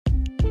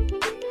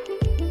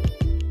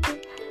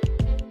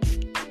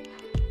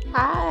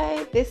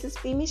Hi, this is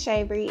Femi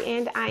Shavery,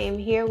 and I am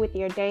here with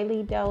your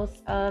daily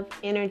dose of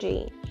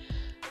energy.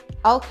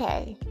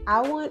 Okay,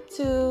 I want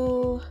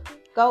to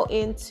go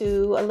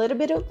into a little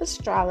bit of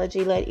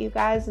astrology, let you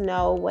guys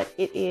know what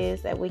it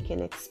is that we can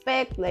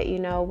expect, let you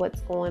know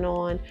what's going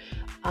on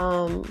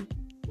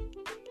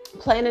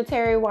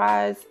planetary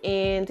wise,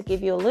 and to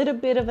give you a little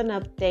bit of an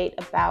update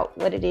about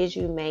what it is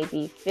you may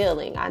be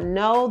feeling. I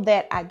know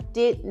that I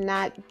did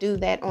not do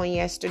that on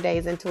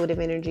yesterday's Intuitive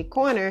Energy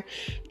Corner,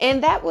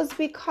 and that was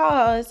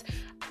because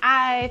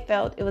I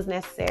felt it was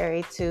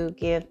necessary to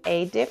give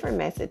a different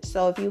message.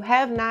 So if you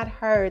have not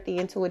heard the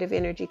Intuitive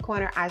Energy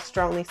Corner, I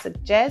strongly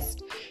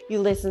suggest you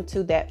listen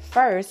to that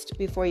first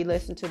before you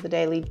listen to the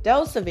Daily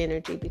Dose of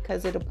Energy,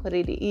 because it'll put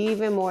it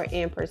even more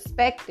in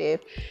perspective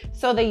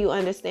so that you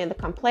understand the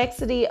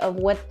complexity of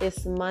what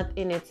this month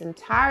in its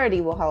entirety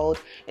will hold.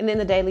 And then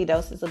the daily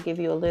doses will give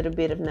you a little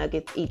bit of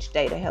nuggets each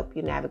day to help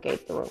you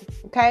navigate through.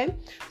 Okay,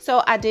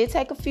 so I did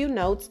take a few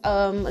notes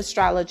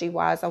astrology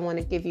wise. I want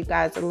to give you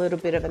guys a little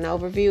bit of an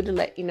overview to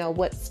let you know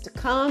what's to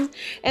come,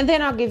 and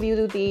then I'll give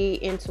you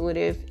the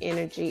intuitive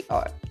energy,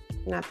 or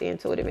not the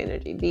intuitive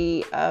energy,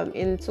 the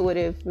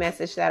intuitive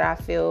message that I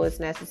feel is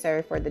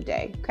necessary for the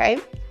day. Okay,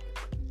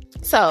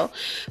 so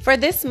for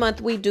this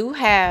month we did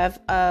have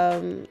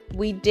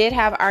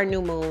our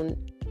new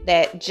moon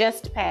that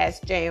just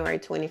passed January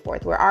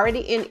 24th. We're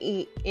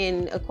already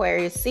in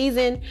Aquarius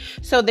season,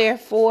 so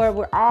therefore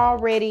we're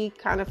already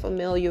kind of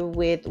familiar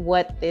with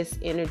what this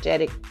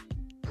energetic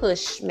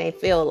push may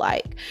feel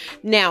like.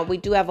 Now, we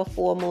do have a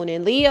full moon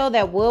in Leo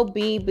that will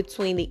be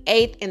between the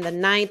 8th and the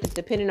 9th,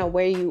 depending on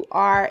where you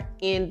are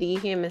in the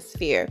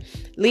hemisphere.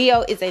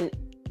 Leo is an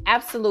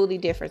absolutely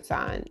different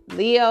sign.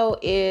 Leo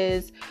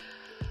is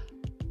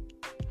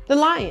the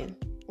lion.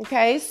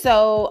 Okay,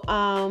 so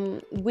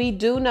we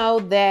do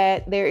know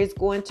that there is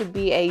going to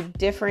be a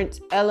different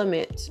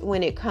element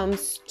when it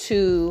comes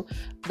to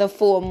the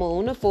full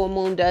moon. The full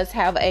moon does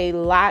have a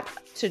lot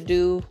to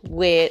do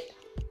with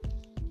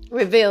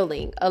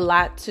revealing, a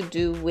lot to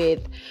do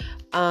with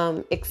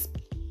I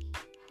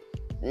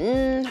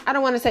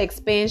don't want to say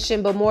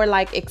expansion, but more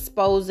like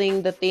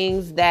exposing the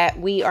things that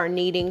we are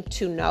needing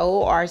to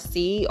know or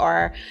see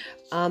or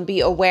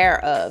be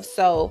aware of.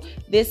 So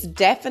this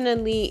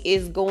definitely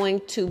is going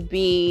to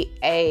be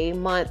a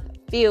month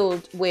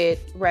filled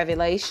with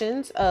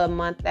revelations, a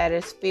month that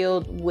is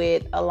filled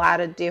with a lot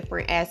of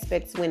different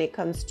aspects when it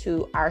comes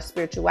to our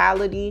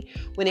spirituality,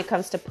 when it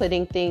comes to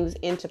putting things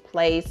into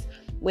place,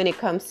 when it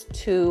comes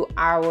to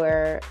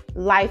our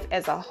life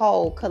as a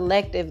whole,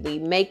 collectively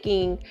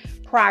making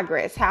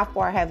progress. How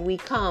far have we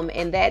come?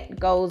 And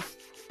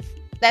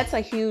that's a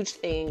huge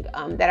thing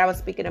that I was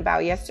speaking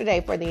about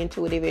yesterday for the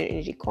Intuitive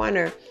Energy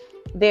Corner.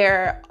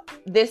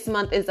 This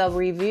month is a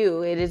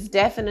review. It is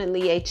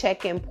definitely a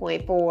check-in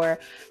point for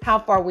how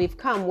far we've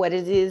come, what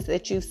it is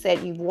that you've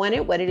said you've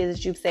wanted, what it is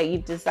that you've said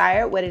you've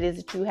desired, what it is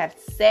that you have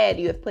said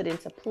you have put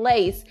into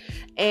place,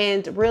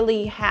 and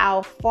really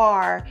how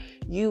far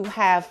you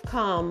have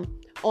come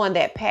on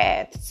that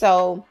path.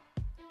 So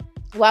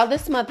while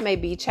this month may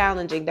be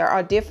challenging, there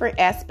are different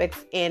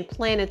aspects and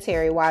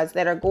planetary wise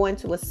that are going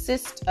to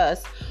assist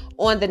us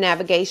on the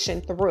navigation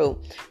through.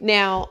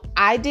 Now,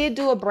 I did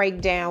do a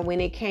breakdown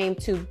when it came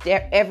to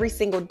every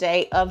single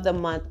day of the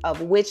month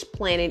of which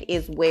planet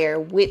is where,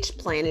 which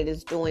planet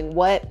is doing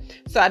what.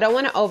 So I don't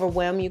want to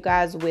overwhelm you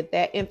guys with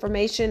that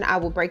information. I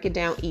will break it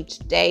down each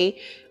day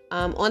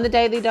on the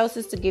daily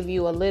doses to give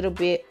you a little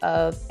bit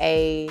of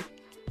a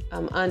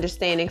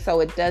understanding,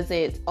 so it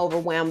doesn't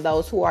overwhelm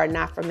those who are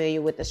not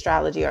familiar with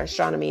astrology or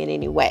astronomy in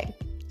any way.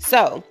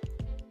 So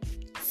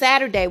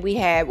Saturday, we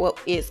had what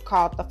is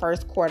called the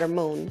first quarter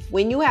moon.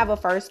 When you have a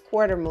first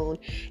quarter moon,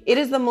 it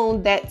is the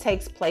moon that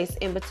takes place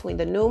in between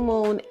the new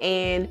moon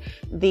and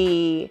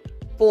the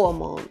full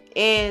moon.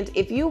 And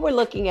if you were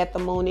looking at the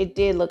moon, it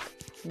did look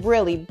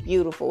really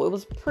beautiful. It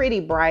was pretty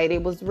bright.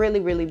 It was really,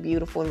 really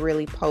beautiful and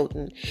really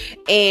potent.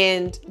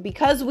 And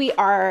because we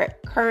are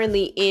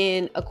currently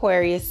in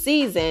Aquarius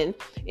season,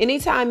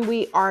 anytime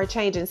we are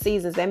changing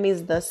seasons, that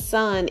means the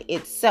sun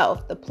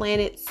itself, the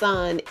planet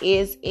sun,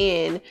 is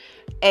in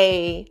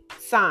a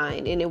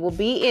sign, and it will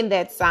be in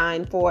that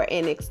sign for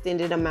an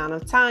extended amount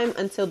of time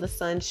until the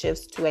sun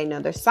shifts to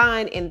another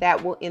sign, and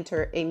that will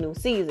enter a new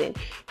season.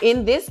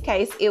 In this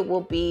case, it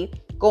will be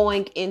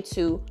going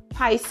into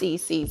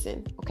Pisces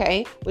season,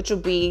 okay, which will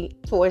be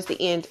towards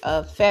the end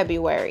of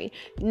February.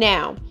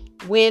 Now,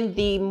 when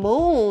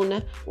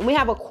we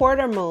have a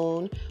quarter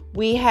moon,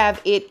 we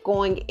have it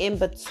going in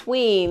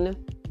between.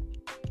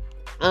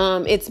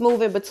 It's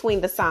moving between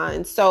the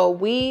signs. So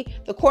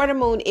the quarter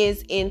moon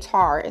is in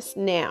Taurus.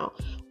 Now,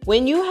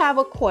 when you have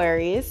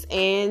Aquarius,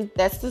 and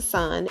that's the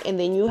sun, and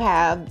then you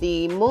have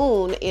the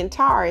moon in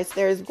Taurus,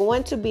 there's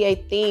going to be a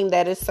theme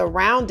that is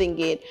surrounding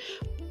it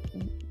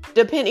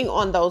depending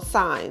on those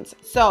signs.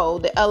 So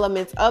the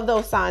elements of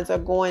those signs are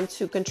going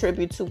to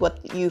contribute to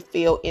what you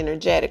feel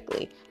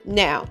energetically.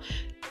 Now,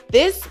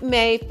 This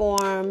may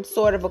form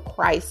sort of a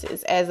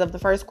crisis, as of the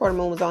first quarter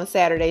moon was on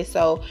Saturday.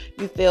 So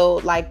you feel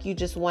like you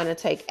just want to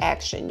take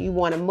action. You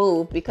want to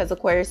move, because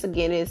Aquarius,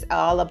 again, is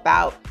all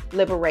about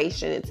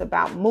liberation. It's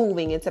about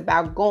moving. It's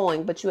about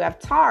going. But you have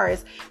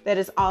Taurus that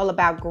is all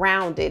about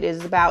grounded. It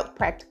is about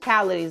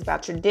practicality. It's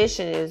about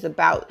tradition. It is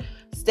about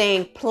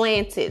staying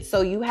planted.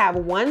 So you have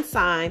one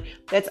sign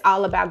that's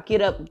all about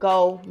get up,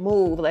 go,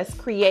 move. Let's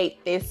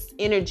create this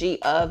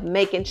energy of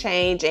making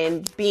change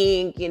and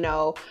being,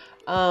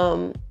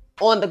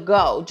 on the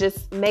go,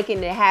 just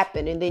making it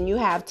happen. And then you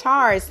have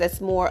Taurus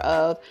that's more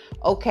of,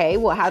 okay,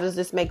 well, how does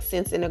this make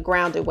sense in a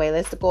grounded way?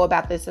 Let's go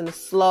about this in a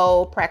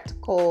slow,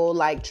 practical,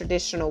 like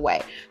traditional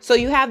way. So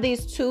you have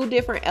these two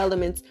different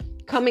elements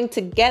coming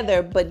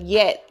together, but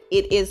yet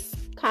it is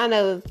kind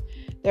of,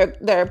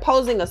 they're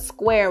opposing a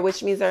square,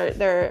 which means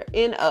they're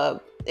in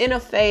a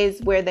phase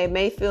where they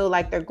may feel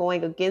like they're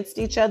going against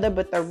each other,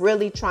 but they're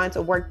really trying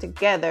to work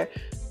together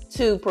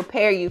to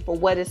prepare you for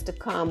what is to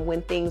come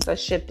when things are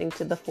shifting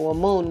to the full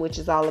moon, which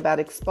is all about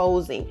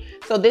exposing.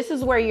 So this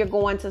is where you're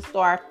going to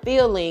start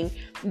feeling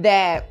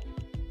that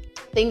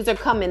things are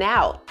coming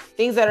out.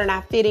 Things that are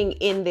not fitting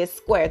in this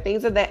square,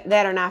 things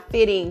that are not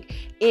fitting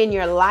in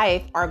your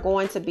life are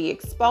going to be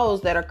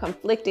exposed, that are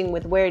conflicting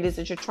with where it is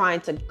that you're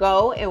trying to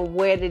go and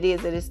where it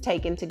is that it's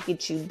taken to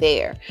get you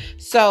there.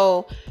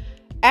 So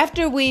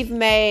after we've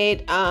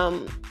made,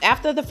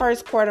 after the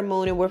first quarter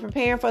moon and we're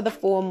preparing for the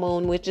full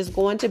moon, which is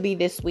going to be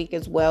this week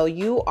as well,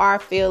 you are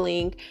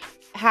feeling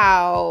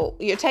how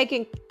you're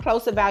taking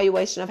close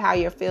evaluation of how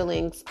your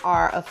feelings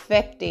are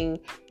affecting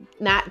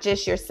not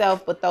just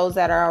yourself, but those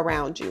that are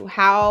around you.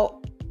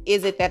 How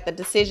is it that the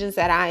decisions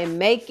that I am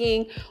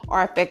making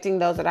are affecting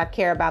those that I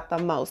care about the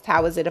most?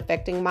 How is it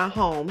affecting my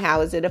home?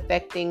 How is it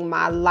affecting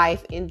my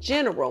life in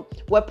general?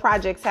 What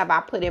projects have I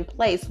put in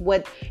place?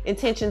 What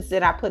intentions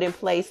did I put in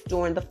place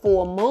during the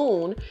full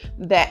moon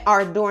that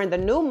are during the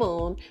new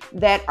moon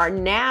that are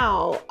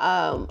now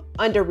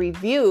under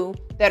review,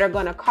 that are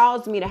going to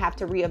cause me to have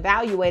to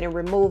reevaluate and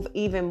remove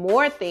even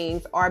more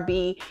things, or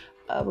be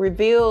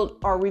reveal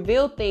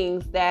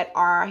things that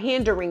are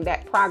hindering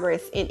that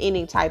progress in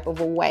any type of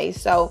a way.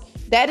 So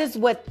that is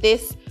what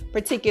this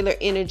particular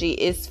energy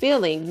is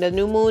feeling. The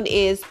new moon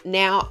is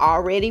now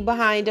already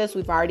behind us.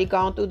 We've already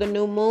gone through the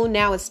new moon.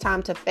 Now it's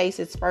time to face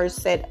its first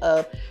set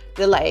of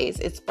delays,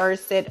 its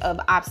first set of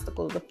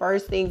obstacles, the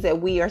first things that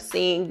we are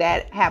seeing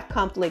that have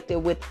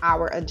conflicted with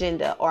our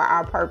agenda or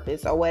our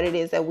purpose or what it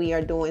is that we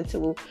are doing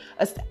to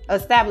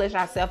establish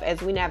ourselves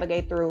as we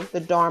navigate through the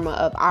dharma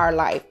of our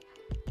life.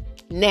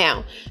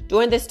 Now,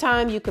 during this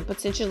time, you could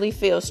potentially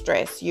feel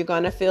stress. You're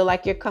going to feel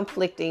like you're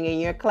conflicting and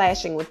you're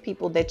clashing with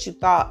people that you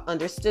thought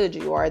understood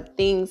you, or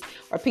things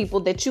or people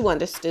that you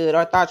understood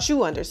or thought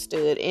you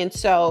understood. And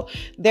so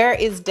there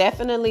is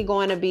definitely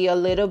going to be a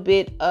little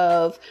bit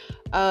of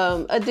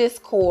a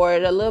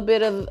discord, a little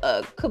bit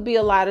of could be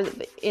a lot of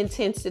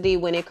intensity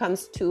when it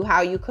comes to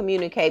how you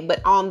communicate.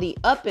 But on the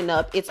up and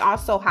up, it's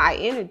also high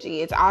energy.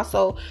 It's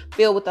also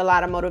filled with a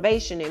lot of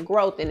motivation and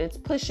growth, and it's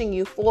pushing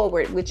you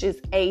forward, which is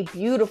a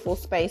beautiful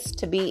space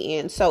to be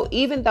in. So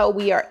even though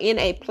we are in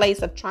a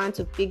place of trying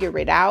to figure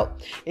it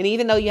out, and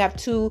even though you have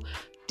two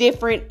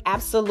different,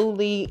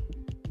 absolutely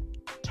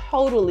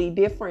totally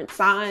different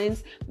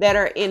signs that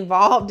are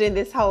involved in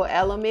this whole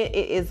element,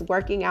 it is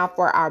working out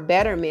for our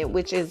betterment,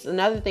 which is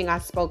another thing I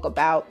spoke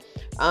about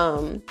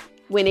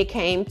when it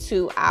came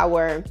to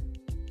our,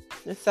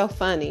 it's so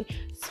funny,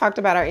 talked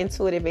about our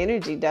intuitive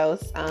energy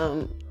dose.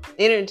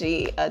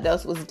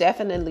 Dose was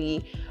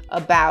definitely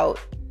about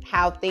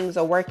how things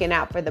are working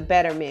out for the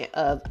betterment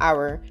of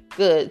our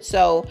good.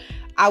 So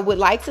I would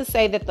like to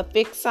say that the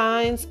fixed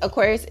signs,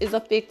 Aquarius is a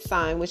fixed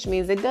sign, which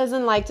means it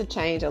doesn't like to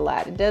change a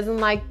lot. It doesn't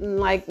like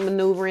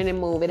maneuvering and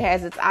move. It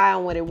has its eye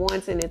on what it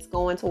wants and it's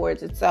going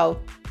towards it. So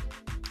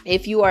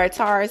if you are a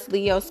Taurus,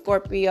 Leo,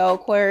 Scorpio,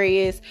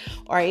 Aquarius,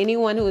 or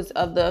anyone who is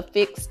of the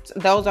fixed,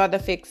 those are the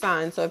fixed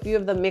signs. So if you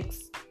have the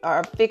mixed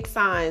or fixed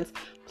signs,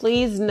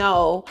 please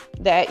know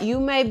that you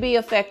may be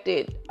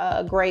affected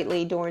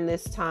greatly during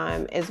this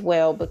time as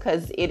well,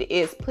 because it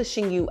is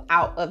pushing you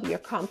out of your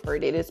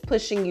comfort. It is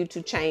pushing you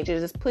to change.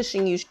 It is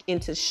pushing you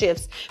into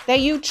shifts that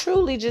you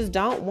truly just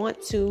don't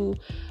want to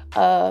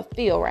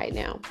feel right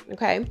now.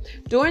 Okay.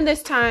 During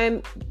this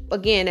time,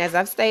 again, as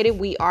I've stated,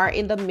 we are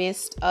in the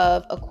midst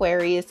of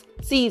Aquarius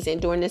season.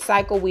 During this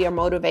cycle, we are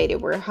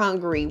motivated. We're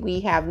hungry. We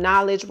have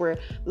knowledge. We're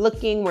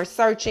looking, we're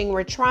searching,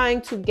 we're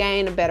trying to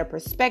gain a better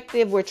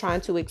perspective. We're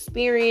trying to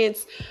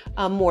experience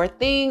more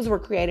things. We're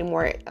creating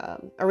more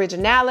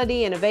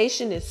originality.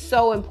 Innovation is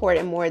so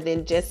important, more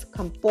than just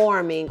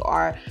conforming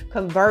or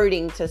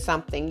converting to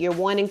something. You're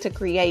wanting to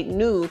create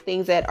new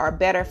things that are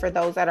better for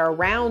those that are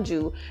around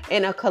you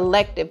in a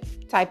collective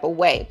type of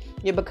way.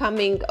 You're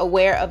becoming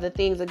aware of the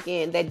things,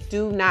 again, that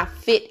do not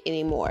fit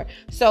anymore.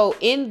 So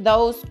in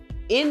those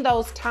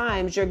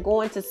times, you're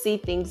going to see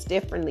things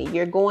differently.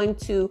 You're going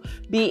to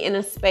be in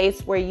a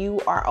space where you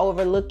are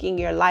overlooking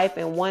your life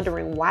and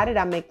wondering, why did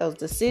I make those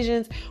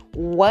decisions?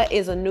 What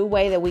is a new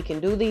way that we can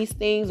do these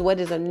things? What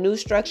is a new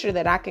structure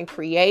that I can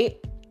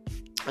create?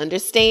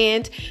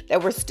 Understand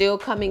that we're still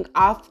coming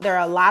off. There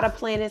are a lot of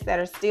planets that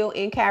are still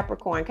in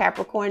Capricorn.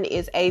 Capricorn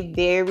is a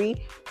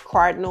very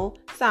cardinal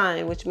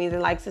sign, which means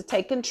it likes to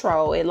take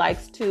control. It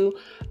likes to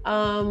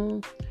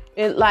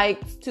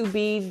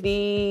be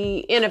the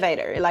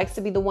innovator. It likes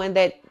to be the one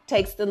that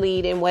takes the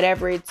lead in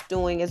whatever it's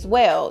doing as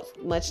well,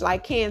 much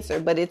like Cancer,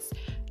 but it's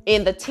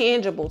in the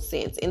tangible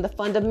sense, in the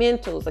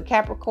fundamentals. A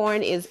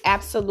Capricorn is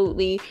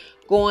absolutely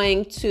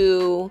going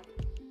to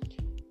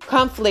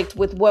conflict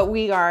with what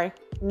we are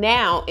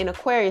now in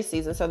Aquarius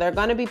season. So there are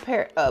going to be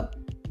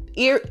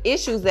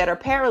issues that are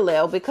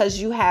parallel, because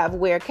you have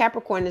where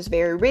Capricorn is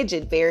very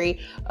rigid, very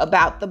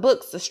about the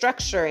books, the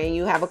structure, and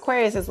you have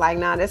Aquarius is like,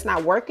 nah, that's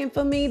not working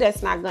for me.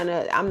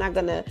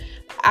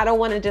 I don't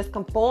want to just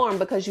conform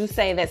because you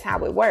say that's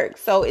how it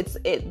works. So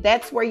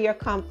that's where your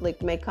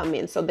conflict may come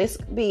in. So this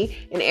could be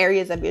in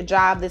areas of your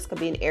job. This could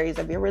be in areas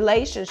of your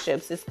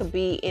relationships. This could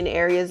be in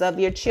areas of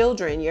your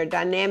children, your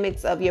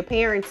dynamics of your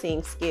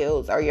parenting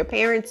skills or your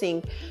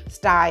parenting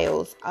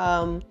styles.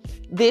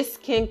 This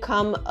can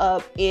come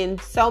up in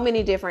so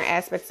many different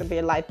aspects of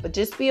your life, but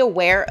just be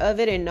aware of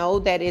it and know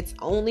that it's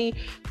only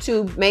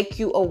to make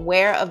you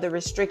aware of the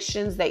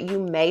restrictions that you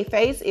may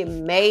face. It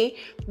may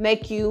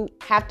make you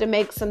have to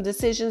make some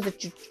decisions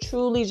that you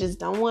truly just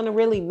don't want to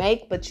really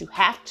make, but you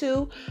have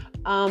to.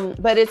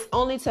 But it's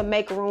only to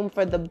make room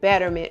for the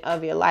betterment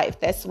of your life.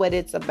 That's what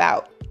it's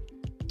about.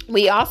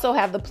 We also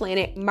have the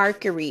planet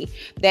Mercury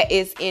that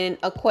is in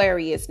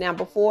Aquarius. Now,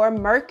 before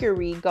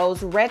Mercury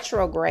goes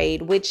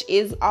retrograde, which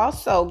is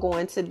also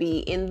going to be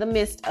in the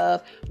midst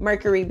of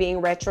Mercury being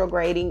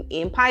retrograding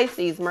in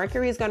Pisces,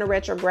 Mercury is going to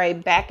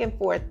retrograde back and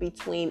forth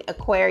between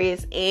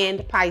Aquarius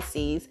and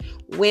Pisces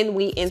when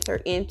we enter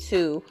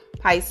into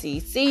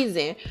Pisces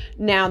season.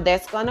 Now,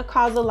 that's going to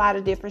cause a lot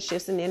of different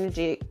shifts in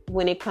energy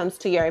when it comes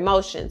to your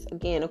emotions.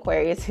 Again,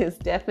 Aquarius is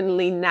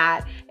definitely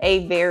not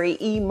a very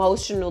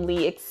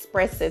emotionally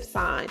expressive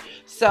sign.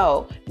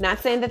 So, not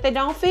saying that they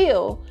don't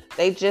feel,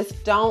 they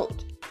just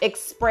don't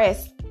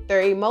express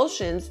their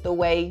emotions the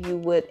way you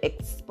would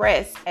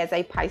express as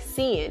a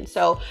Piscean.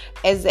 So,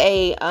 as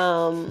a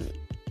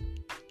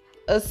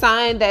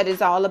sign that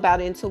is all about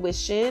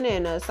intuition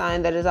and a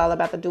sign that is all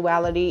about the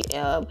duality,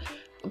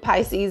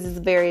 Pisces is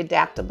a very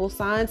adaptable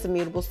sign. It's a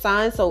mutable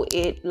sign, so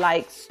it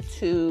likes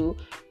to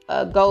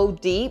go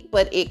deep,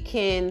 but it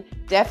can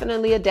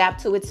definitely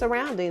adapt to its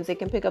surroundings. It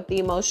can pick up the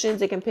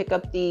emotions. It can pick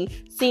up the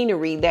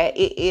scenery that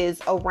it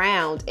is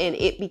around, and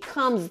it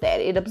becomes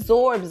that. It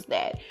absorbs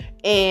that.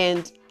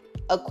 And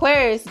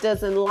Aquarius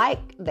doesn't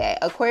like that.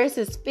 Aquarius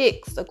is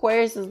fixed.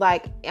 Aquarius is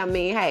like,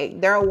 hey,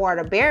 they're a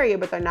water barrier,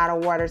 but they're not a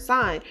water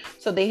sign.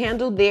 So they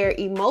handle their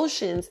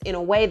emotions in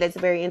a way that's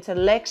very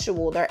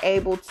intellectual. They're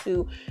able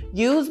to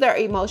use their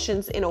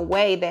emotions in a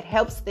way that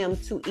helps them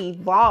to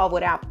evolve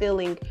without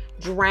feeling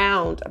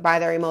drowned by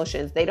their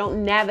emotions. They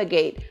don't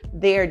navigate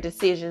their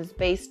decisions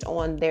based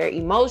on their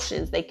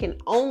emotions. They can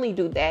only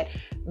do that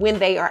when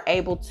they are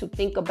able to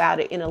think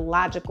about it in a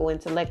logical,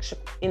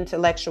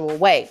 intellectual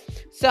way.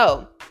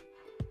 So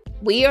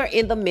we are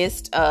in the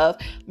midst of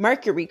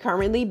Mercury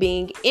currently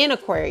being in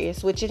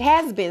Aquarius, which it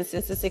has been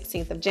since the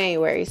 16th of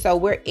January. So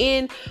we're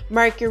in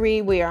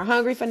Mercury. We are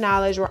hungry for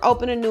knowledge. We're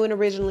open to new and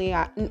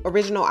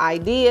original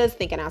ideas,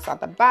 thinking outside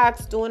the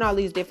box, doing all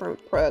these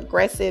different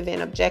progressive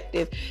and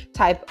objective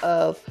type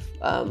of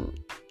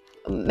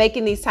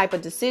making these type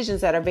of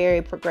decisions that are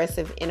very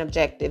progressive and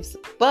objectives.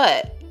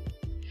 But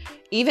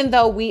even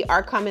though we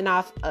are coming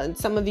off,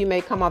 some of you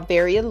may come off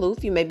very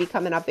aloof. You may be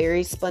coming off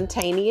very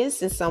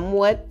spontaneous and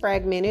somewhat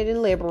fragmented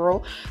and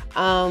liberal.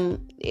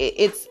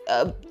 It's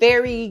a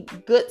very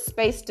good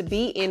space to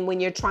be in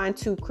when you're trying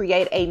to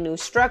create a new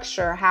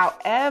structure.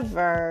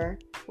 However,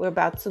 we're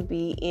about to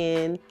be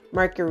in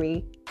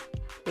Mercury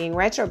being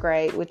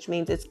retrograde, which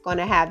means it's going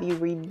to have you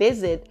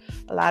revisit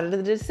a lot of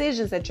the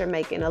decisions that you're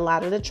making, a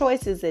lot of the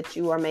choices that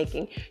you are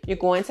making. You're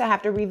going to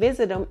have to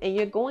revisit them, and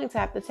you're going to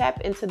have to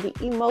tap into the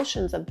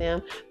emotions of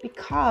them,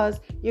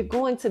 because you're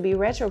going to be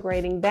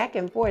retrograding back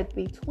and forth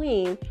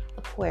between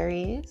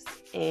Aquarius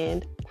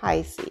and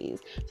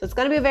Pisces. So it's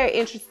going to be a very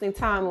interesting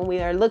time when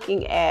we are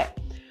looking at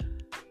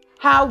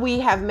how we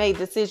have made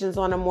decisions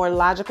on a more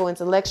logical,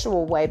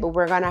 intellectual way, but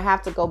we're going to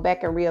have to go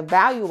back and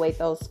reevaluate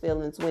those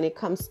feelings when it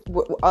comes,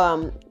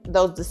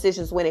 those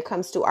decisions when it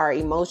comes to our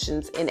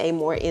emotions in a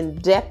more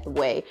in-depth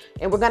way.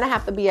 And we're going to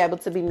have to be able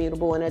to be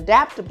mutable and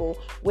adaptable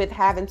with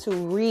having to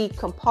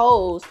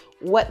recompose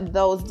what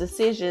those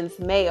decisions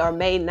may or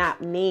may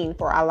not mean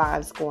for our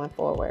lives going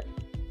forward.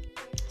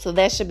 So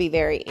that should be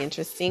very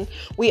interesting.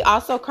 We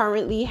also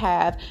currently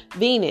have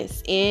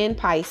Venus in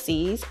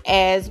Pisces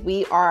as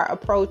we are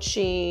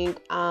approaching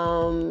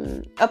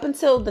up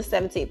until the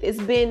 17th. It's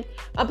been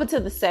up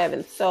until the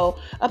 7th. So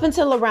up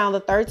until around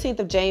the 13th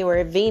of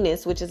January,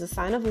 Venus, which is a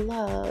sign of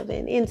love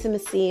and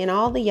intimacy and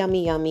all the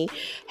yummy,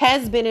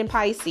 has been in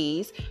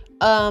Pisces.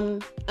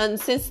 And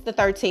since the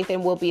 13th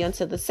and will be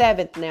until the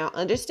 7th. Now,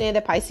 understand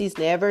that Pisces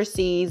never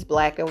sees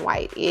black and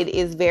white. It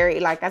is very,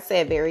 like I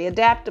said, very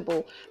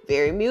adaptable,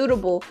 very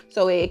mutable.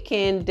 So it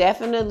can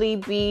definitely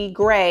be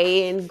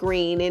gray and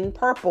green and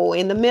purple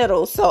in the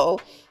middle. So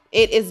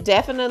it is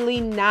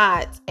definitely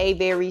not a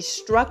very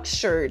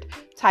structured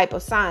type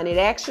of sign. It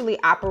actually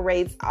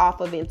operates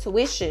off of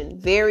intuition,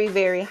 very,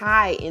 very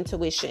high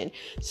intuition.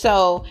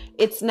 So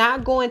it's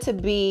not going to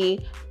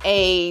be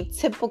a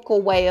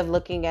typical way of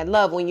looking at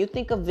love. When you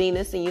think of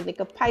Venus and you think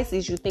of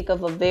Pisces, you think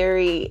of a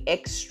very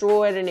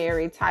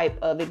extraordinary type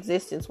of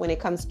existence when it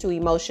comes to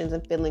emotions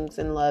and feelings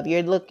and love.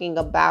 You're thinking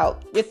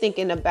about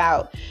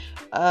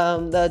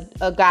the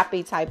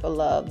agape type of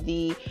love,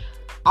 the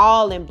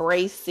all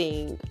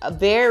embracing,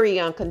 very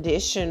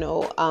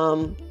unconditional,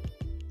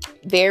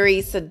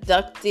 very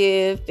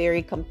seductive,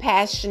 very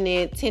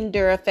compassionate,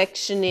 tender,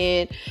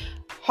 affectionate,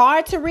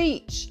 hard to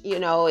reach. You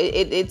know,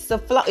 it's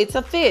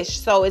a fish,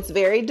 so it's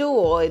very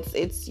dual.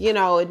 It's you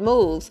know, it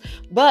moves,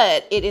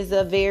 but it is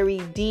a very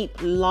deep,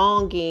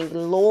 longing,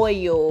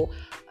 loyal,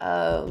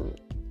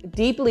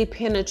 deeply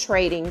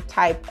penetrating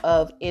type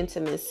of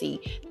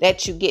intimacy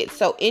that you get.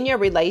 So in your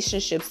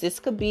relationships, this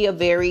could be a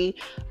very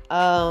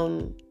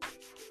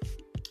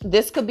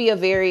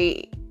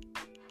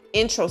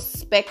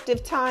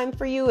introspective time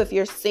for you. If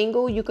you're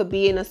single, you could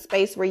be in a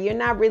space where you're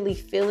not really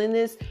feeling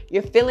this.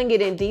 You're feeling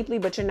it in deeply,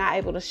 but you're not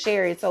able to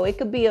share it. So it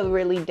could be a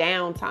really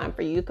down time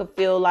for you. You could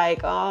feel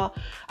like, oh,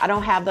 I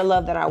don't have the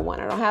love that I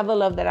want. I don't have the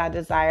love that I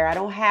desire. I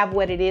don't have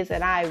what it is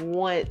that I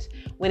want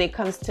when it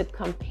comes to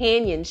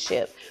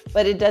companionship.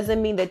 But it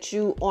doesn't mean that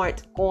you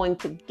aren't going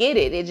to get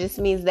it. It just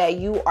means that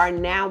you are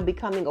now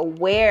becoming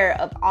aware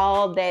of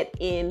all that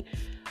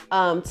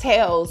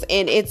entails,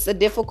 and it's a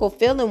difficult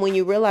feeling when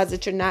you realize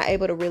that you're not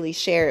able to really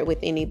share it with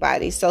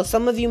anybody. So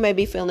some of you may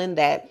be feeling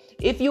that.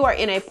 If you are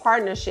in a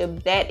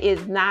partnership that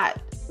is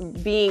not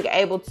being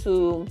able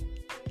to,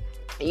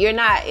 you're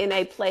not in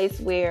a place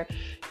where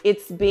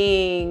it's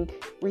being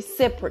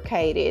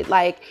reciprocated,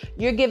 like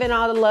you're giving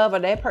all the love or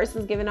that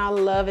person's giving all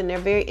the love and they're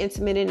very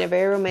intimate and they're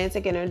very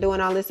romantic and they're doing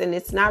all this and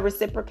it's not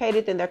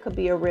reciprocated, then there could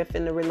be a rift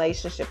in the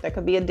relationship. There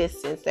could be a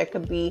distance. There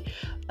could be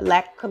a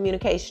lack of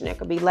communication. There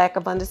could be lack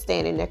of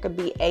understanding. There could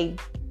be a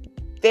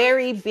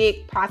very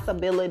big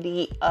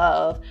possibility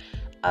of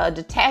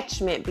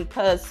detachment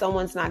because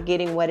someone's not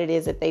getting what it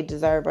is that they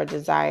deserve or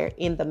desire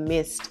in the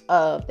midst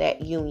of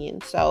that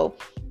union. So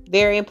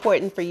very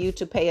important for you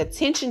to pay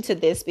attention to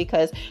this,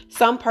 because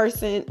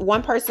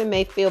one person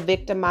may feel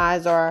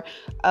victimized or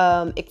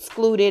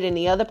excluded, and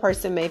the other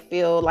person may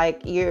feel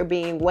like you're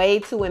being way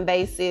too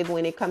invasive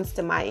when it comes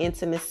to my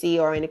intimacy,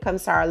 or when it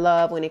comes to our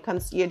love, when it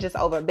comes to you're just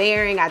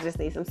overbearing. I just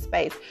need some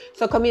space.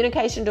 So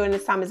communication during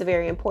this time is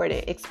very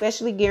important,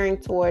 especially gearing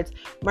towards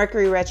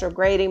Mercury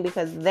retrograding,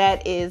 because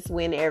that is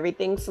when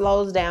everything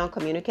slows down.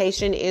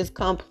 Communication is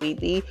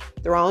completely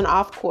thrown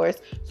off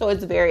course. So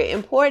it's very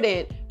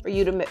important for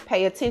you to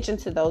pay attention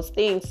to those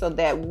things so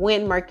that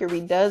when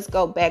Mercury does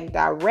go back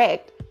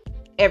direct,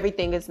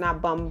 everything is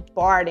not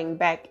bombarding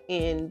back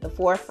in the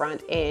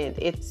forefront and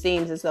it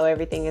seems as though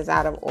everything is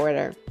out of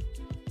order.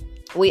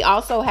 We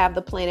also have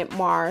the planet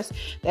Mars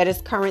that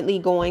is currently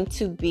going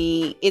to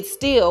be, it's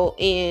still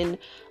in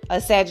a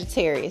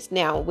Sagittarius.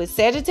 Now with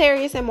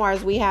Sagittarius and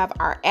Mars, we have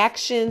our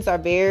actions are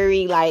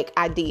very like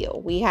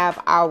ideal. We have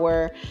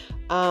our,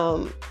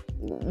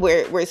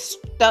 we're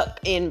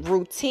stuck in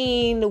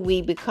routine.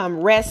 We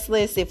become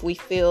restless if we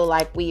feel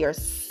like we are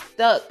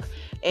stuck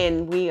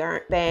and we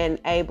aren't been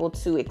able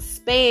to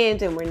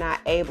expand and we're not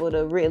able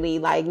to really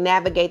like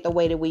navigate the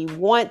way that we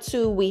want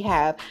to. We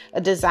have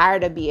a desire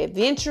to be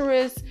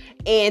adventurous.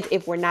 And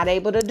if we're not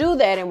able to do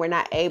that and we're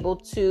not able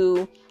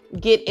to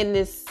get in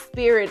this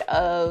spirit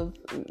of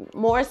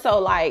more so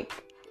like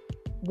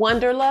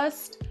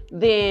wanderlust,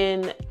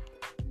 then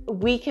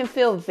we can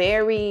feel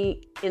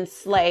very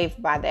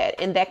enslaved by that.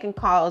 And that can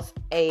cause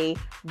a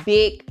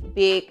big,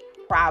 big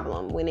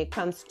problem when it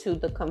comes to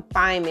the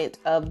confinement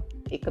of,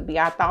 it could be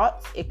our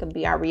thoughts, it could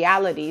be our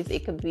realities,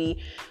 it could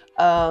be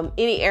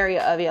any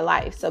area of your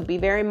life. So be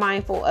very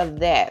mindful of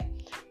that.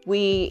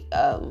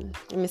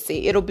 Let me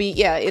see, it'll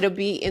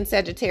be in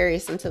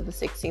Sagittarius until the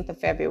 16th of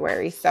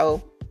February.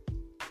 So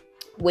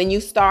when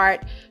you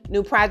start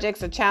new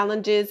projects or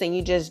challenges and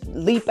you just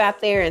leap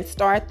out there and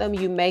start them,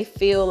 you may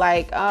feel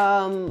like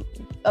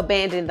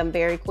abandon them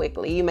very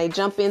quickly. You may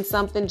jump in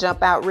something,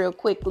 jump out real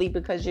quickly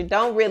because you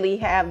don't really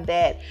have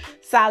that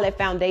solid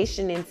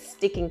foundation in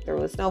sticking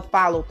through. It's no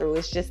follow through.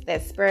 It's just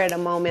that spirit of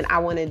the moment. I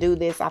want to do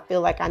this. I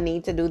feel like I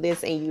need to do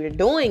this, and you're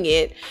doing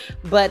it,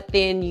 but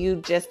then you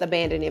just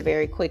abandon it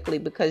very quickly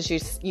because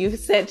you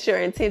set your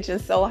intention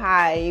so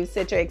high, you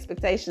set your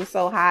expectations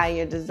so high,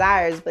 your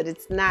desires, but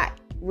it's not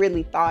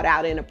really thought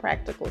out in a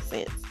practical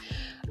sense.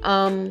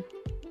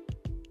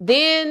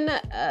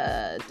 Then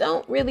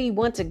don't really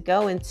want to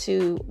go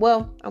into,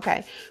 well,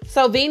 okay.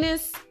 So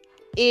Venus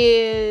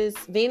is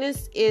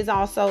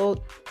also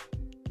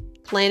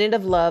planet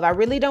of love. I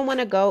really don't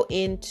want to go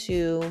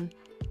into,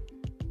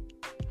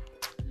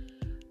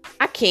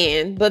 I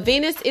can, but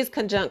Venus is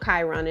conjunct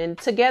Chiron, and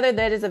together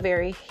that is a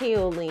very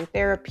healing,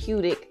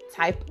 therapeutic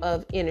type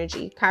of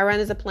energy. Chiron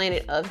is a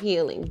planet of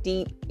healing,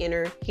 deep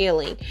inner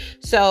healing.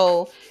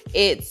 So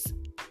it's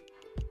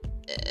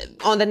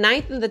on the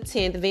 9th and the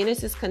 10th,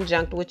 Venus is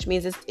conjunct, which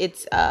means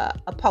it's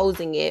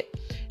opposing it.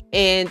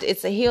 And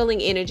it's a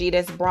healing energy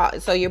that's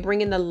brought. So you're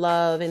bringing the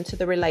love into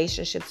the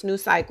relationships. New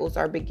cycles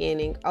are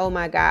beginning. Oh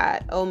my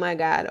God. Oh my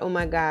God. Oh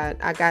my God.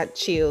 I got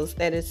chills.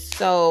 That is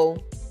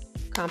so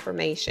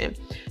confirmation.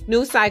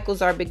 New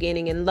cycles are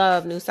beginning in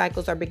love. New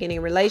cycles are beginning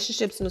in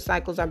relationships. New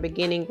cycles are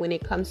beginning when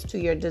it comes to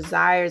your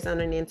desires on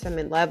an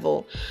intimate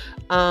level.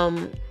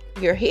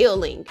 You're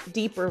healing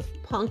deeper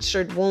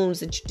punctured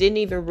wounds that you didn't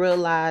even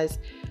realize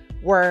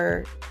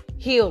were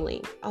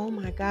healing. Oh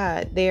my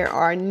God. There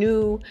are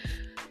new...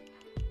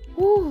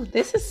 Ooh,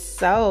 this is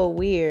so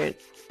weird.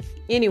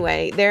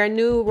 Anyway, there are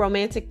new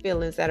romantic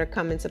feelings that are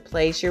coming to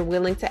place. You're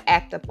willing to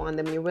act upon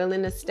them. You're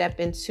willing to step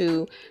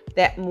into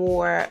that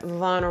more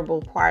vulnerable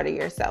part of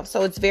yourself.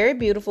 So it's very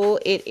beautiful.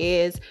 It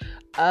is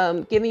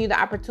giving you the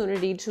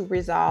opportunity to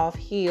resolve,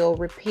 heal,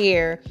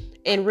 repair,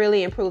 and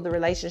really improve the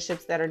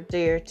relationships that are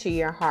dear to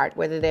your heart,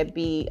 whether that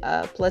be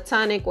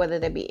platonic, whether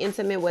that be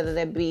intimate, whether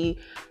that be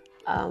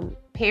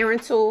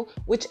parental,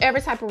 whichever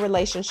type of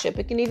relationship.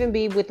 It can even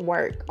be with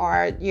work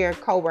or your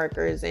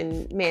coworkers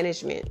and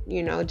management,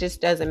 it just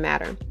doesn't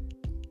matter.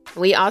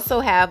 We also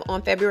have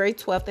on February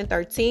 12th and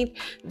 13th,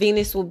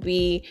 Venus will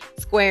be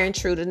squaring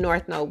true to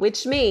North Node,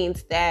 which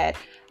means that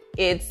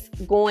it's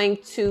going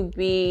to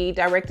be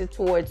directed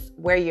towards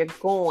where you're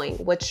going.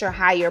 What's your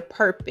higher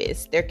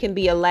purpose? There can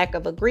be a lack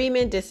of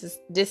agreement,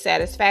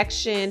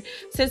 dissatisfaction,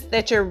 sense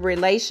that your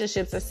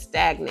relationships are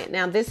stagnant.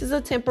 Now, this is a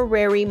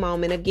temporary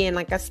moment. Again,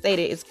 like I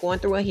stated, it's going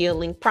through a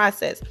healing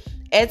process.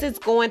 As it's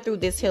going through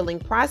this healing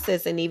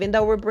process, and even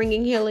though we're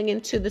bringing healing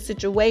into the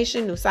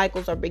situation, new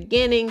cycles are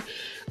beginning,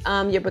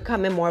 you're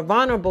becoming more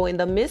vulnerable. In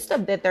the midst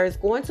of that, there's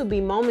going to be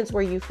moments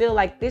where you feel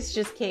like this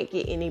just can't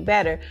get any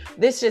better.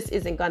 This just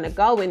isn't going to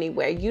go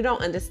anywhere. You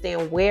don't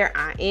understand where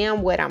I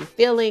am, what I'm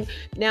feeling.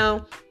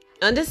 Now,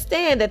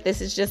 understand that this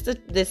is just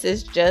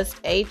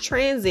a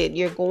transit.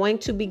 You're going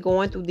to be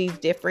going through these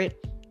different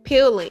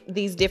feelings,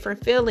 these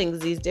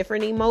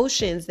different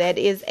emotions. That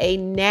is a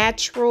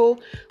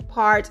natural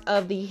part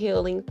of the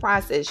healing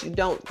process. You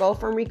don't go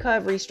from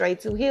recovery straight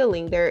to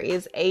healing. There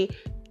is a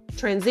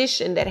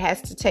transition that has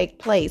to take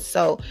place.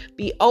 So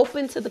be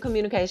open to the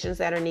communications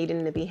that are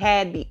needing to be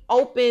had. Be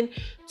open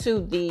to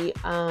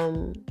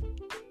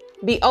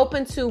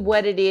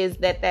what it is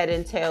that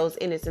entails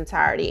in its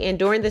entirety. And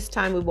during this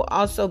time, we will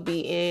also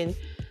be in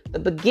the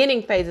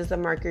beginning phases of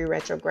Mercury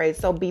retrograde.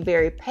 So be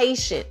very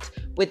patient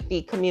with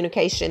the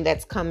communication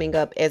that's coming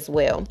up as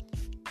well.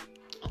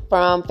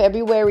 From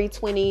February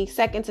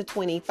 22nd to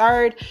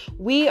 23rd,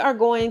 we are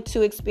going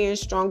to experience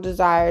strong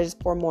desires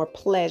for more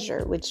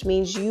pleasure, which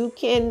means you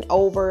can do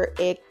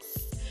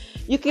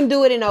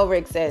it in over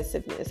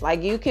excessiveness.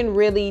 Like you can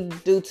really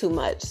do too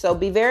much. So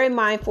be very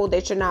mindful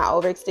that you're not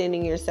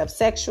overextending yourself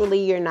sexually.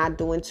 You're not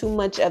doing too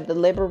much of the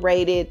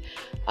liberated,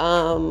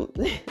 the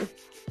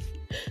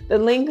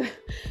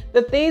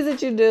things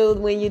that you do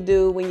when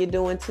you're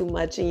doing too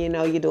much and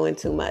you're doing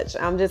too much.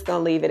 I'm just going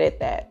to leave it at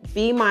that.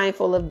 Be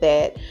mindful of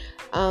that.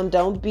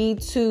 Don't be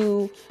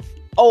too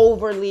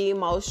overly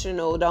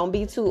emotional. Don't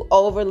be too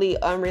overly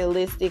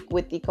unrealistic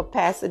with the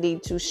capacity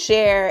to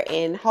share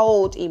and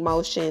hold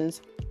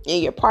emotions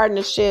in your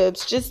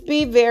partnerships. Just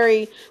be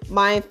very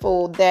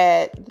mindful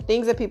that the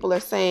things that people are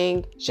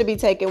saying should be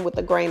taken with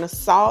a grain of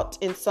salt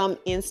in some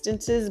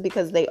instances,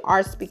 because they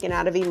are speaking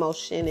out of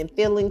emotion and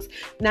feelings.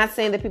 Not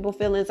saying that people's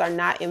feelings are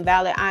not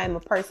invalid. I am a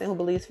person who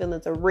believes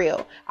feelings are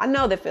real. I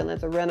know that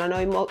feelings are real, and I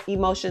know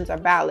emotions are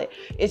valid.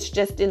 It's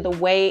just in the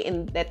way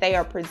that they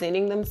are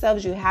presenting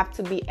themselves. You have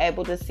to be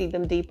able to see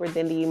them deeper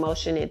than the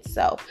emotion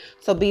itself.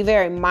 So be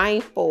very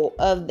mindful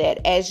of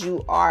that as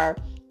you are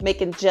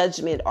making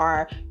judgment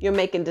or you're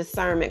making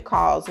discernment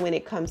calls when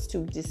it comes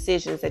to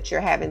decisions that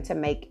you're having to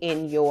make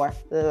in your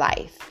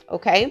life.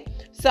 Okay,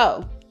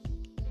 so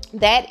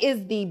that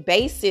is the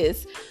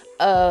basis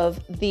of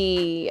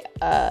the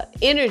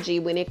energy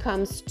when it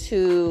comes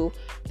to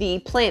the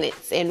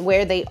planets and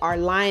where they are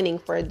lining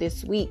for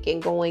this week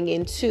and going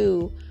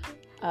into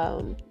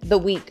the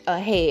week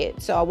ahead.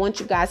 So I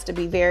want you guys to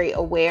be very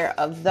aware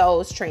of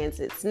those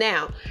transits.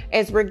 Now,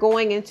 as we're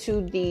going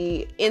into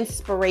the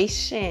intuitive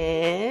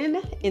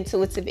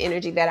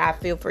energy that I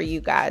feel for you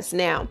guys.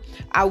 Now,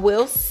 I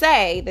will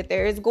say that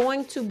there is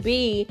going to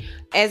be,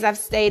 as I've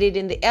stated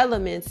in the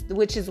elements,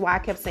 which is why I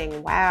kept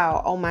saying,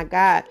 wow, oh my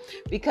God,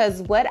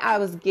 because what I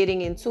was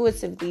getting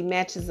intuitively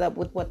matches up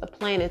with what the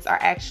planets are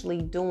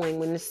actually doing.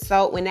 When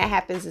that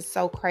happens, it's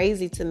so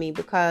crazy to me,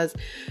 because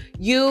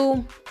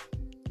you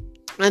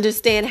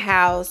understand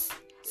how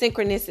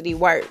synchronicity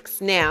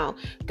works. Now,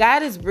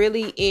 God is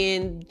really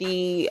in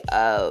the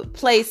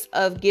place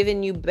of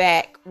giving you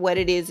back what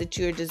it is that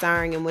you're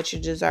desiring and what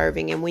you're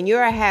deserving. And when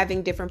you're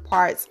having different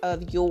parts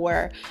of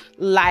your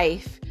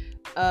life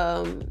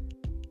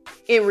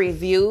in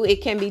review,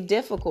 it can be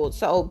difficult.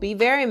 So be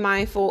very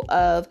mindful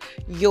of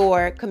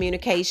your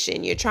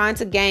communication. You're trying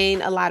to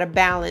gain a lot of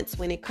balance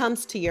when it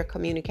comes to your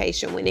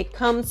communication, when it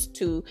comes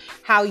to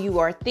how you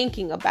are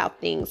thinking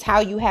about things, how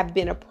you have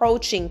been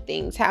approaching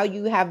things, how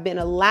you have been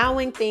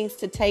allowing things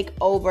to take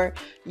over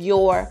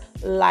your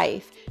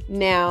life.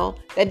 Now,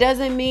 that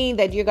doesn't mean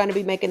that you're going to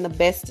be making the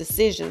best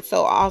decisions.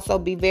 So also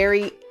be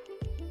very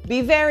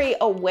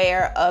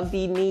aware of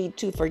the need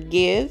to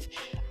forgive.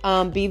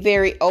 Be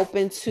very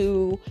open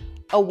to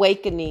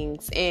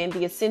awakenings and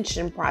the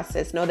ascension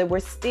process. Know that we're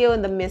still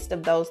in the midst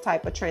of those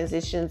type of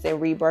transitions and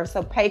rebirth.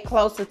 So pay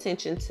close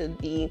attention to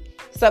the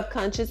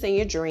subconscious and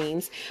your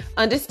dreams.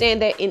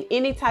 Understand that in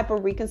any type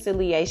of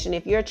reconciliation,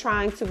 if you're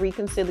trying to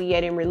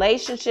reconciliate in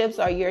relationships,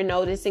 or you're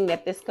noticing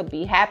that this could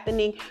be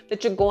happening,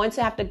 that you're going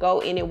to have to go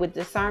in it with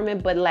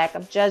discernment but lack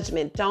of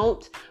judgment.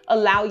 Don't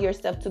allow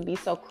yourself to be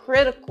so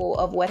critical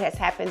of what has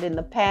happened in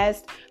the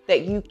past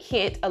that you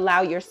can't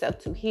allow yourself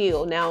to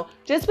heal. Now,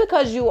 just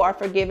because you are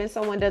forgiving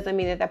someone doesn't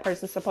mean that that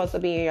person's supposed to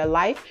be in your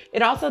life.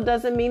 It also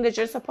doesn't mean that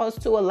you're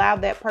supposed to allow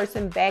that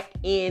person back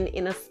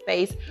in a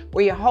space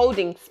where you're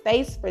holding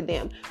space for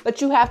them.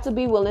 But you have to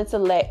be willing to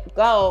let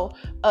go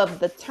of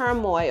the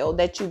turmoil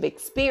that you've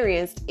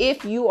experienced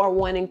if you are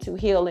wanting to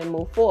heal and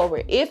move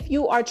forward. If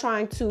you are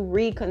trying to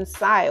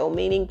reconcile,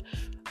 meaning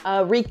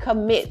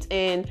recommit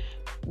and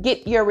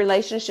get your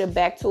relationship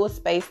back to a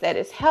space that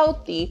is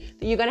healthy,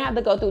 then you're going to have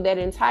to go through that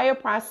entire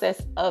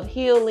process of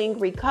healing,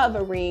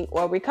 recovering,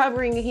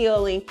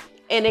 healing,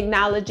 and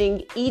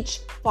acknowledging each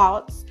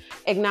faults,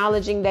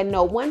 acknowledging that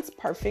no one's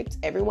perfect.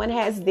 Everyone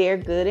has their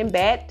good and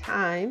bad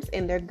times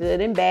and their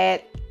good and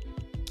bad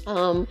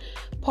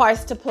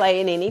parts to play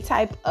in any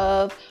type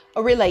of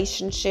a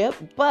relationship.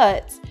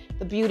 But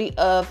the beauty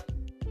of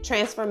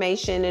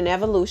transformation and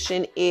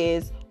evolution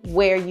is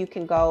where you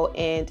can go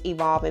and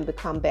evolve and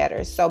become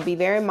better. So be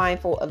very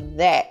mindful of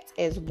that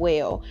as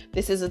well.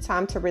 This is a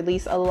time to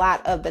release a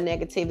lot of the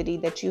negativity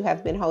that you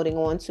have been holding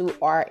on to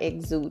or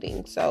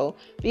exuding. So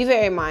be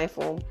very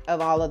mindful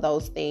of all of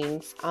those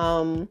things.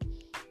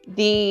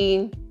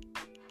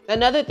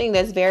 Another thing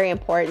that's very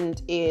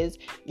important is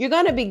you're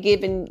going to be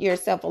giving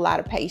yourself a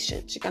lot of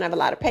patience. You're going to have a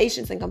lot of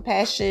patience and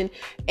compassion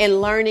and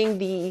learning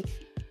the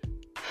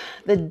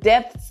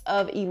depths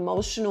of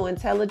emotional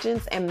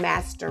intelligence and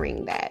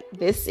mastering that.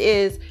 This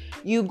is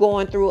you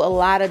going through a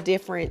lot of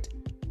different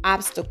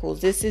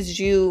obstacles. This is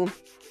you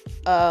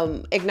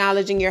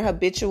acknowledging your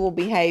habitual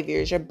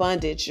behaviors, your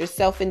bondage, your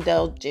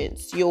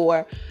self-indulgence,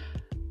 your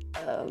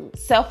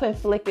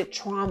self-inflicted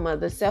trauma,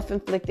 the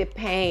self-inflicted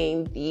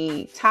pain,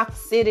 the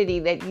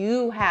toxicity that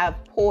you have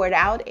poured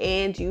out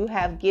and you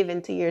have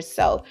given to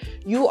yourself.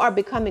 You are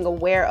becoming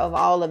aware of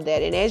all of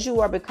that. And as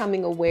you are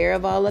becoming aware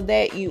of all of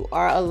that, you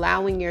are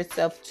allowing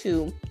yourself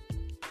to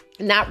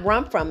not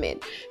run from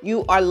it.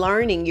 You are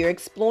learning, you're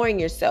exploring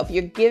yourself,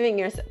 you're giving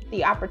yourself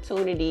the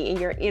opportunity in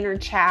your inner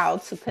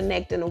child to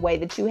connect in a way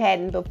that you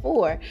hadn't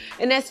before.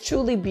 And that's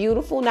truly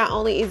beautiful. Not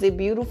only is it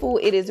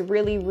beautiful, it is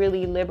really,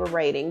 really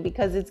liberating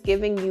because it's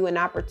giving you an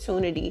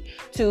opportunity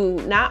to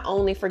not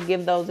only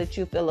forgive those that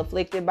you feel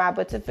afflicted by,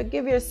 but to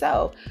forgive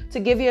yourself, to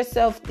give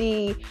yourself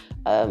the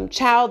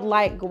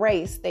childlike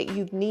grace that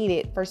you've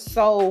needed for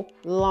so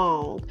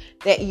long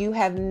that you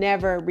have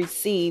never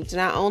received,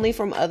 not only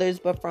from others,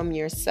 but from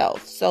yourself.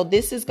 So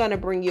this is going to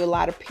bring you a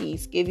lot of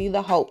peace, give you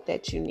the hope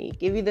that you need,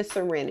 give you the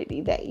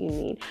serenity that you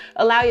need.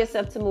 Allow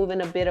yourself to move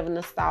in a bit of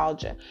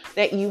nostalgia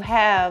that you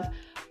have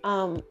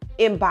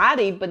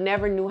embodied, but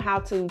never knew how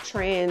to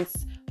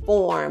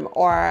transform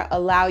or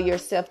allow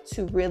yourself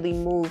to really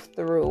move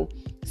through.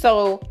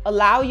 So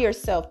allow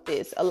yourself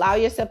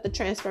the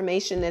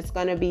transformation that's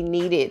going to be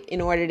needed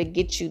in order to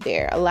get you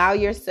there. Allow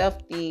yourself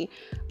the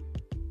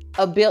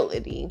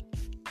ability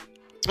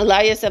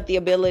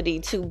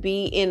to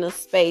be in a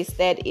space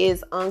that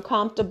is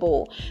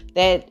uncomfortable,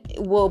 that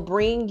will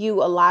bring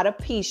you a lot of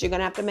peace. You're going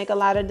to have to make a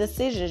lot of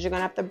decisions. You're going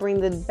to have to bring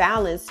the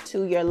balance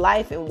to your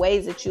life in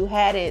ways that you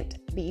hadn't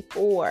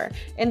before.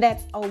 And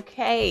that's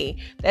okay.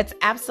 That's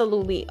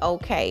absolutely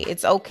okay.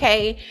 It's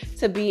okay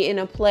to be in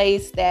a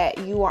place that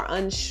you are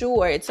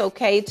unsure. It's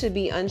okay to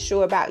be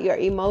unsure about your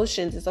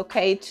emotions. It's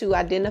okay to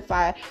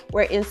identify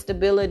where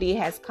instability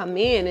has come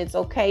in. It's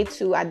okay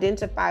to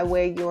identify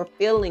where your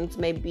feelings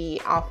may be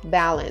off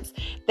balance.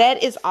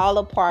 That is all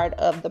a part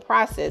of the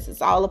process.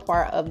 It's all a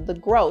part of the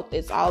growth.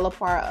 It's all a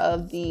part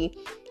of the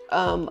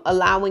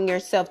allowing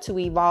yourself to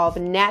evolve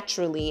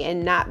naturally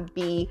and not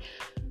be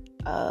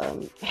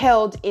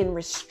held in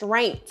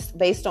restraints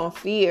based on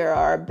fear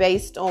or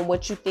based on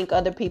what you think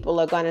other people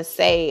are going to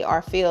say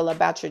or feel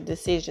about your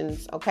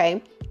decisions.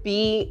 Okay.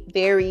 Be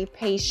very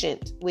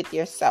patient with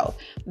yourself.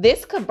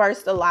 This could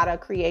burst a lot of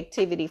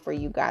creativity for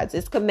you guys.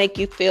 This could make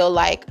you feel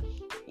like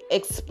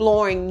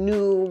exploring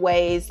new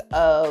ways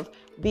of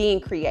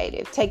being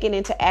creative, taking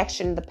into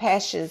action the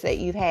passions that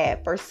you've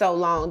had for so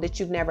long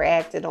that you've never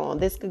acted on.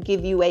 This could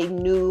give you a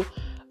new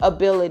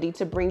ability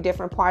to bring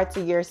different parts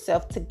of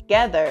yourself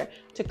together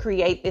to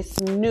create this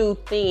new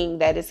thing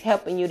that is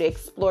helping you to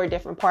explore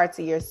different parts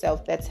of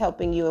yourself, that's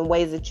helping you in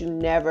ways that you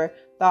never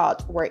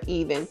thought were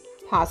even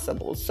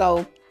possible.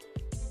 So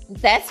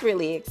that's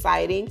really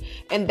exciting,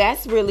 and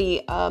that's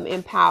really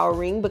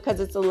empowering, because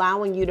it's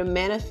allowing you to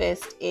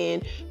manifest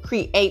and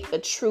create the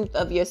truth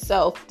of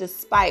yourself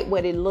despite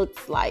what it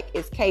looks like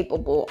is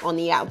capable on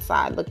the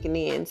outside looking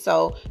in.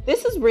 So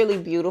this is really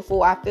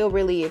beautiful. I feel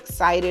really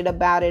excited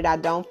about it. I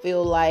don't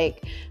feel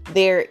like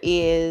there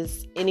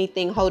is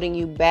anything holding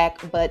you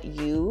back but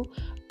you.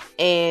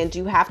 And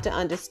you have to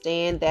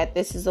understand that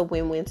this is a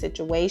win-win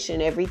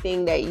situation.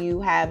 Everything that you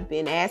have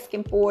been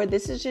asking for,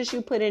 this is just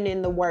you putting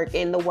in the work.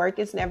 And the work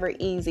is never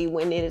easy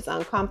when it is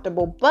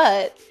uncomfortable.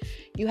 But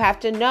you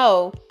have to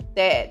know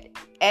that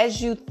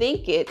as you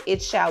think it,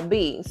 it shall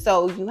be.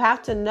 So you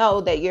have to know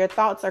that your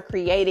thoughts are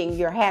creating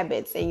your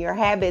habits, and your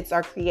habits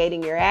are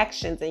creating your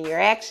actions, and your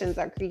actions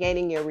are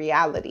creating your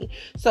reality.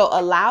 So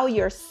allow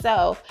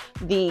yourself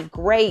the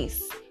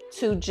grace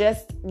to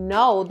just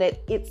know that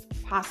it's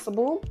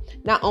possible.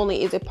 Not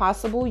only is it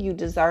possible, you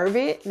deserve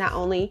it. Not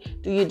only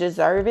do you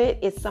deserve it,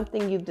 it's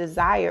something you've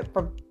desired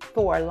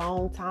for a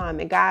long time.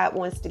 And God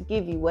wants to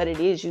give you what it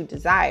is you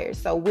desire.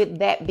 So with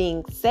that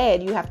being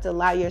said, you have to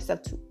allow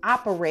yourself to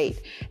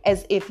operate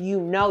as if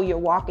you know you're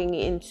walking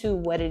into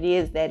what it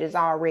is that is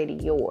already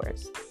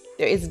yours.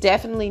 There is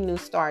definitely new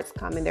starts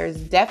coming. There's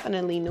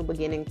definitely new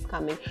beginnings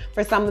coming.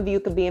 For some of you,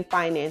 it could be in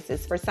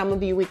finances. For some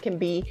of you, it can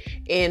be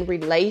in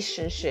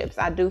relationships.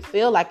 I do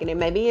feel like it. And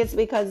maybe it's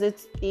because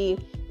it's the,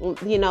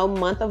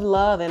 month of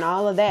love and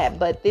all of that.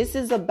 But this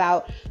is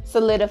about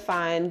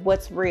solidifying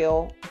what's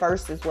real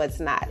versus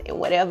what's not. And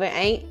whatever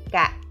ain't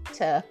got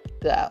to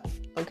go.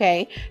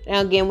 Okay.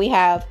 Now, again, we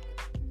have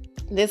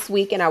this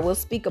week, and I will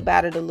speak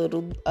about it a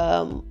little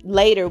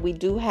later. We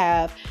do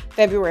have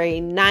February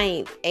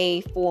 9th,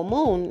 a full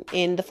moon,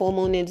 and the full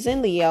moon is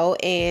in Leo,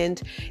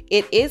 and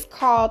it is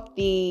called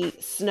the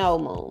snow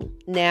moon.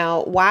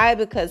 Now, why?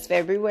 Because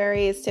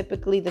February is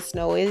typically the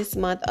snowiest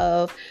month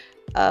of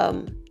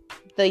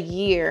the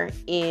year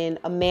in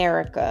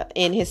America.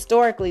 And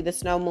historically, the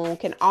snow moon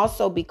can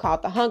also be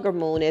called the hunger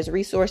moon, as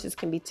resources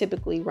can be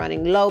typically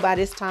running low by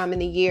this time in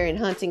the year, and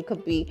hunting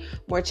could be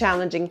more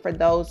challenging for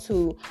those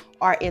who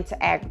are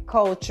into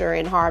agriculture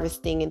and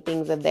harvesting and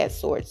things of that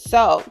sort.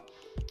 So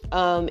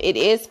it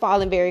is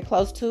falling very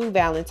close to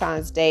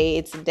Valentine's Day.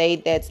 It's a day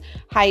that's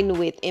heightened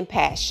with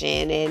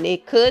passion, and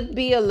it could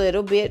be a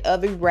little bit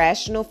of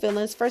irrational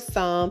feelings for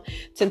some,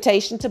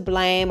 temptation to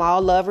blame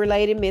all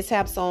love-related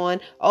mishaps on,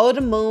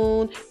 the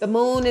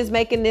moon is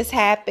making this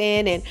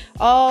happen, and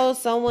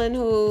someone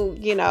who,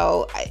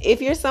 if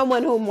you're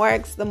someone who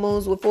marks the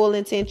moons with full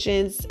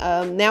intentions,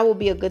 now will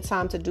be a good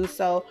time to do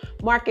so.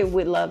 Mark it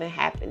with love and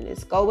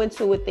happiness. Go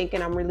into it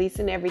thinking, I'm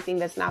releasing everything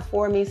that's not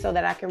for me so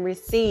that I can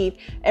receive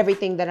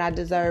everything that I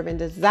deserve and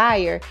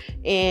desire,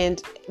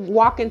 and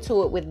walk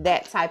into it with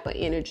that type of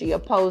energy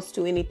opposed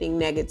to anything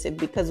negative,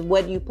 because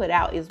what you put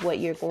out is what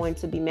you're going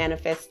to be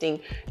manifesting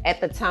at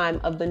the time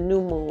of the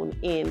new moon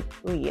in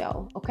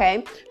Leo.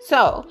 Okay,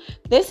 so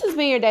this has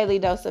been your daily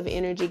dose of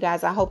energy,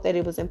 guys. I hope that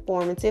it was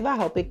informative. I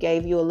hope it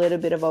gave you a little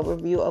bit of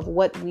overview of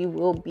what we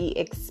will be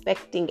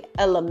expecting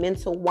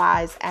elemental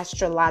wise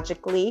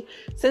astrologically.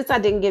 Since I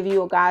didn't give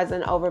you guys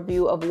an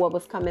overview of what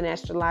was coming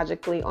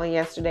astrologically on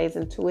yesterday's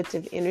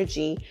intuitive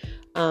energy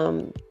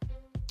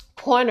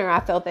corner,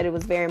 I felt that it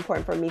was very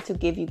important for me to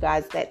give you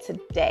guys that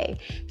today.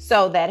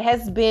 So that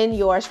has been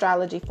your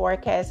astrology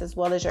forecast, as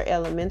well as your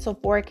elemental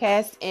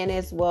forecast, and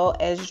as well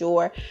as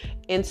your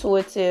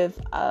intuitive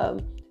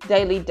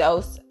daily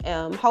dose.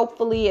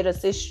 Hopefully it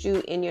assists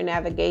you in your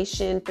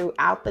navigation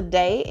throughout the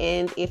day.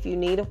 And if you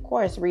need, of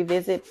course,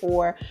 revisit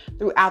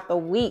throughout the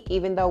week,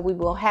 even though we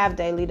will have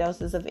daily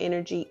doses of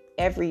energy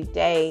every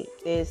day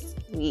this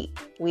week.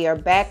 We are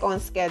back on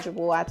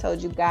schedule. I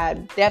told you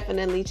God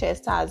definitely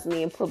chastised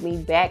me and put me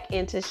back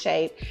into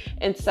shape.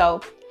 And so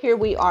here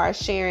we are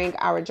sharing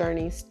our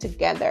journeys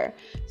together.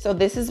 So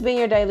this has been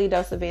your daily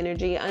dose of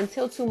energy.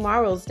 Until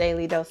tomorrow's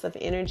daily dose of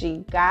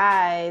energy,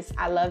 guys,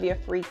 I love your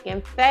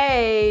freaking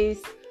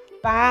face.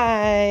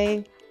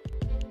 Bye.